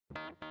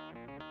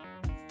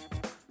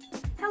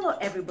Hello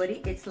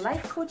everybody, it's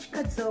Life Coach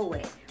Kadzo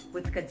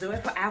with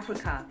Kadzo for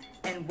Africa,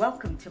 and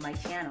welcome to my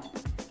channel.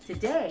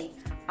 Today,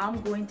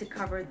 I'm going to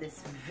cover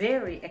this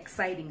very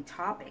exciting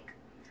topic.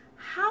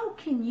 How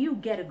can you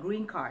get a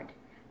green card?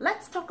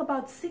 Let's talk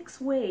about 6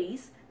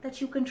 ways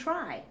that you can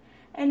try.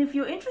 And if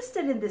you're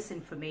interested in this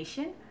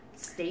information,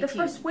 stay tuned. The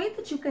first way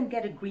that you can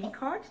get a green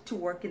card to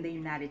work in the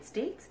United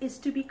States is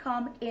to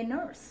become a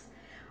nurse.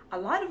 A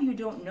lot of you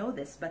don't know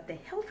this, but the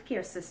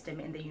healthcare system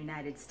in the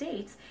United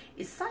States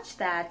is such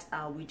that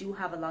we do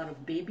have a lot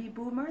of baby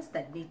boomers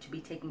that need to be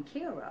taken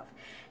care of.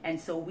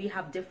 And so we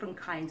have different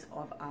kinds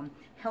of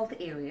health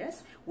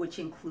areas, which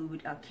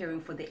include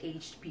caring for the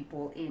aged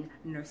people in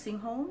nursing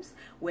homes,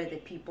 where the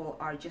people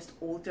are just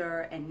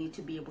older and need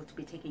to be able to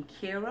be taken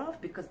care of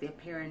because their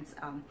parents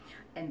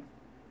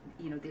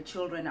their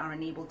children are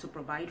unable to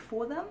provide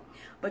for them.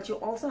 But you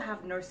also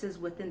have nurses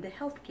within the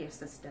healthcare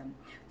system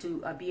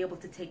to be able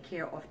to take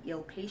care of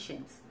ill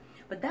patients.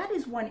 But that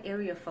is one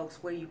area,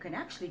 folks, where you can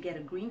actually get a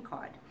green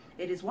card.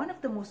 It is one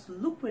of the most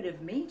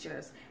lucrative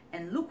majors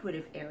and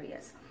lucrative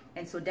areas.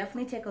 And so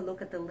definitely take a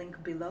look at the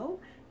link below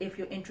if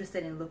you're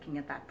interested in looking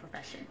at that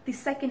profession. The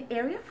second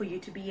area for you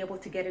to be able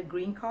to get a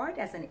green card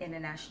as an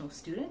international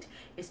student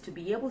is to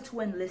be able to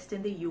enlist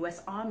in the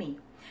U.S. Army.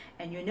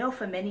 And you know,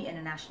 for many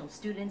international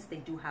students, they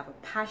do have a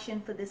passion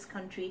for this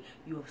country.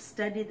 You have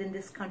studied in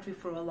this country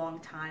for a long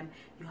time.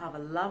 You have a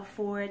love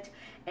for it,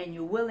 and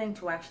you're willing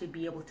to actually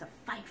be able to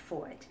fight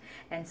for it.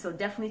 And so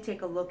definitely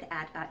take a look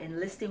at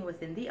enlisting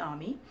within the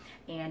Army.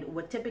 And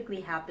what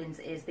typically happens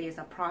is there's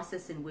a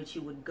process in which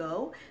you would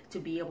go to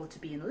be able to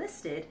be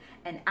enlisted,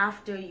 and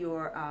after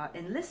your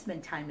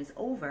enlistment time is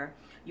over,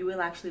 you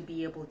will actually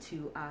be able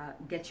to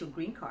get your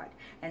green card.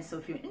 And so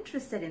if you're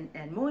interested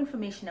in more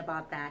information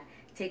about that,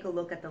 take a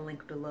look at the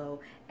link below,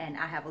 and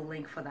I have a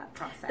link for that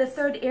process. The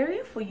third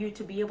area for you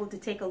to be able to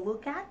take a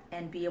look at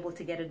and be able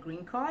to get a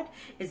green card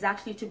is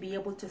actually to be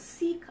able to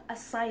seek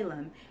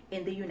asylum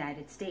in the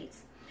United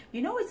States.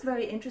 You know, it's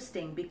very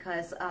interesting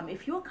because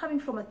if you're coming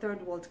from a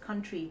third world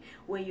country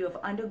where you have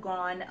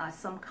undergone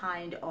some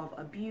kind of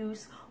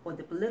abuse, or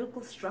the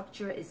political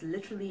structure is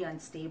literally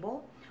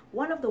unstable,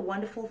 one of the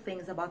wonderful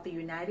things about the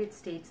United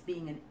States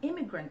being an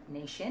immigrant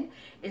nation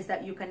is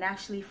that you can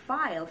actually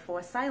file for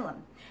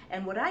asylum.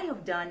 And what I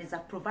have done is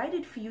I've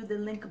provided for you the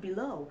link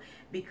below,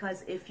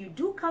 because if you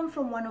do come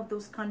from one of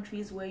those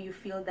countries where you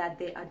feel that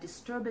there are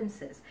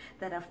disturbances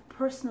that have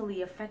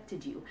personally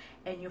affected you,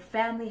 and your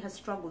family has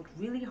struggled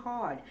really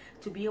hard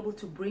to be able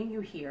to bring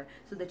you here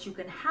so that you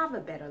can have a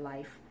better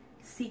life,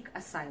 seek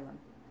asylum.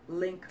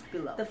 Link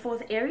below. The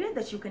fourth area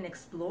that you can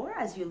explore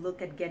as you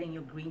look at getting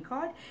your green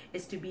card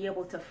is to be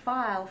able to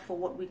file for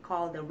what we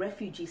call the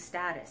refugee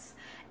status.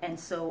 And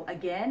so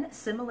again,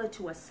 similar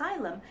to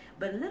asylum,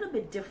 but a little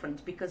bit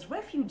different, because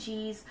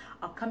refugees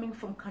are coming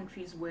from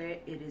countries where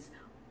it is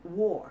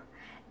war,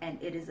 and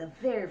it is a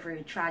very,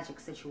 very tragic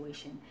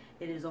situation.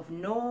 It is of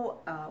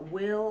no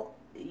will,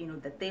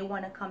 that they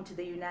want to come to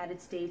the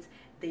United States.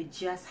 They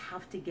just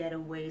have to get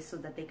away so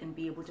that they can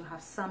be able to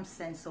have some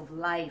sense of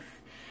life.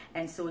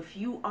 And so if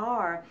you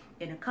are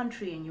in a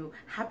country and you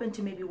happen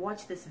to maybe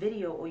watch this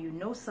video, or you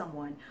know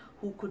someone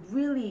who could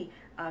really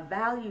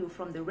value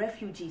from the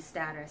refugee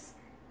status,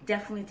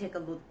 definitely take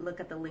a look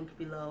at the link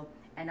below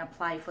and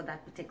apply for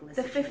that particular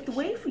situation. The fifth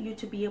way for you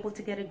to be able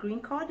to get a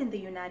green card in the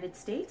United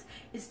States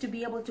is to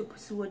be able to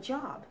pursue a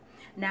job.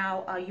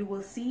 Now, you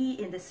will see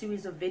in the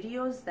series of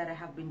videos that I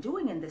have been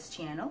doing in this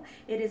channel,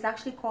 it is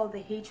actually called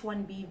the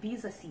H-1B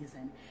visa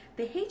season.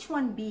 The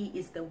H-1B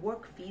is the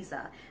work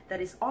visa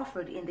that is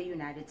offered in the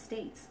United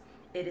States.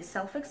 It is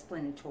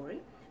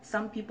self-explanatory.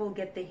 Some people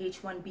get the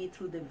H-1B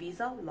through the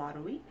visa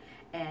lottery,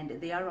 and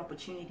there are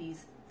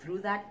opportunities through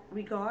that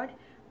regard,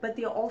 but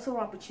there are also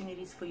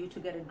opportunities for you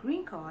to get a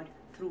green card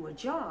through a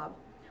job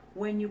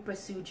when you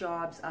pursue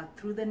jobs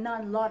through the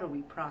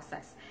non-lottery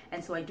process.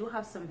 And so I do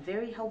have some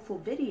very helpful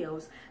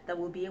videos that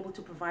will be able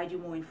to provide you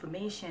more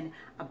information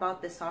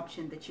about this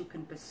option that you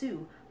can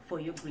pursue for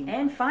your green card.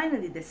 And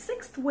finally, the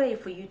sixth way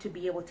for you to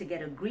be able to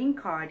get a green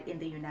card in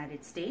the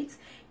United States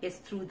is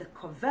through the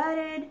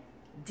coveted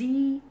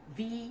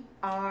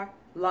DVR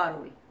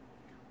lottery.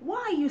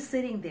 Why are you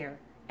sitting there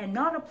and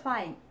not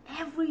applying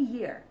every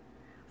year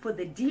for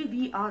the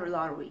DVR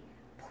lottery?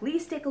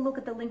 Please take a look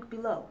at the link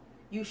below.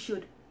 You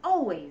should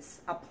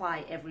always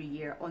apply every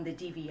year on the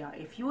DVR.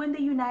 If you're in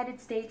the United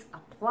States,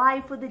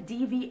 apply for the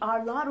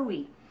DVR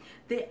lottery.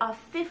 There are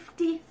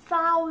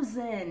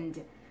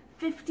 50,000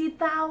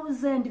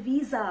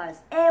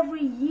 visas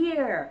every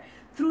year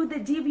through the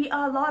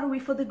DVR lottery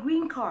for the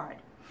green card.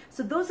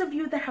 So those of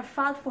you that have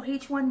filed for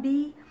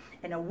H-1B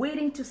and are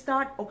waiting to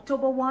start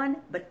October 1,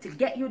 but to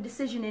get your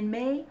decision in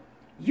May,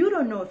 you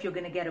don't know if you're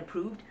going to get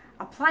approved,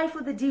 apply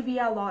for the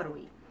DVR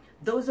lottery.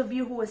 Those of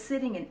you who are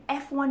sitting in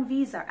F1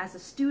 visa as a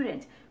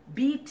student,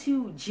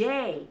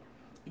 B2J,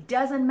 it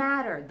doesn't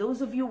matter.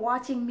 Those of you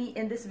watching me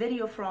in this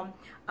video from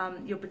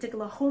your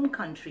particular home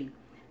country,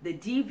 the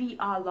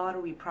DVR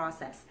lottery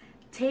process,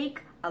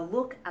 take a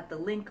look at the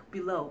link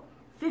below.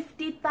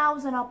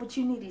 50,000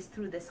 opportunities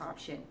through this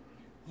option.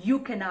 you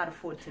cannot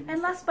afford to miss.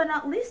 And last but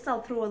not least,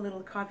 I'll throw a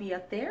little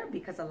caveat there,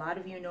 because a lot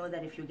of you know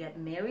that if you get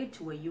married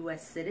to a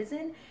U.S.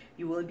 citizen,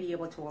 you will be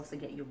able to also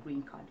get your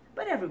green card.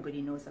 But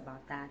everybody knows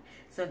about that.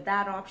 So if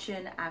that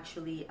option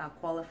actually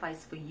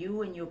qualifies for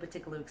you and your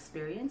particular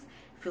experience,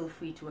 feel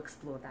free to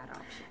explore that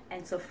option.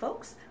 And so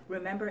folks,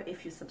 remember,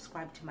 if you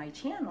subscribe to my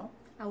channel,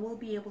 I will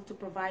be able to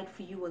provide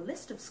for you a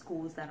list of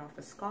schools that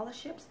offer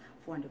scholarships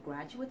for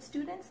undergraduate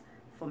students,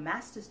 for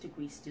master's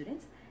degree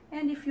students,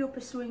 and if you're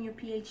pursuing your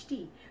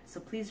PhD. So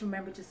please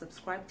remember to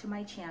subscribe to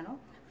my channel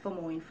for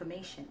more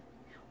information.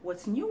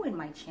 What's new in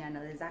my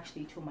channel is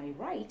actually to my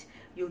right,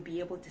 you'll be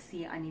able to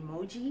see an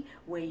emoji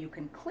where you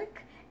can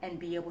click and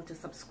be able to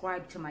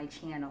subscribe to my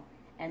channel.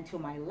 And to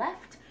my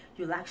left,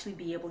 you'll actually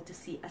be able to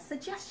see a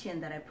suggestion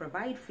that I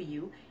provide for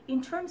you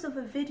in terms of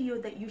a video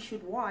that you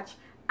should watch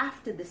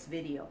after this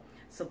video.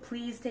 So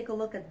please take a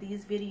look at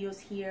these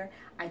videos here.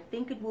 I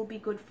think it will be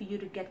good for you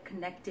to get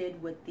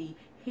connected with the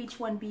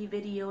H-1B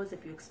videos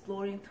if you're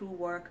exploring through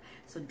work.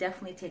 So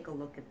definitely take a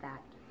look at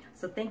that.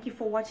 So thank you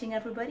for watching,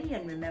 everybody.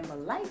 And remember,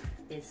 life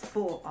is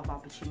full of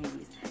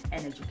opportunities,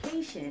 and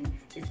education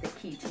is the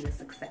key to your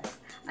success.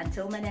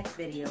 Until my next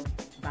video,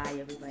 bye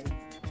everybody.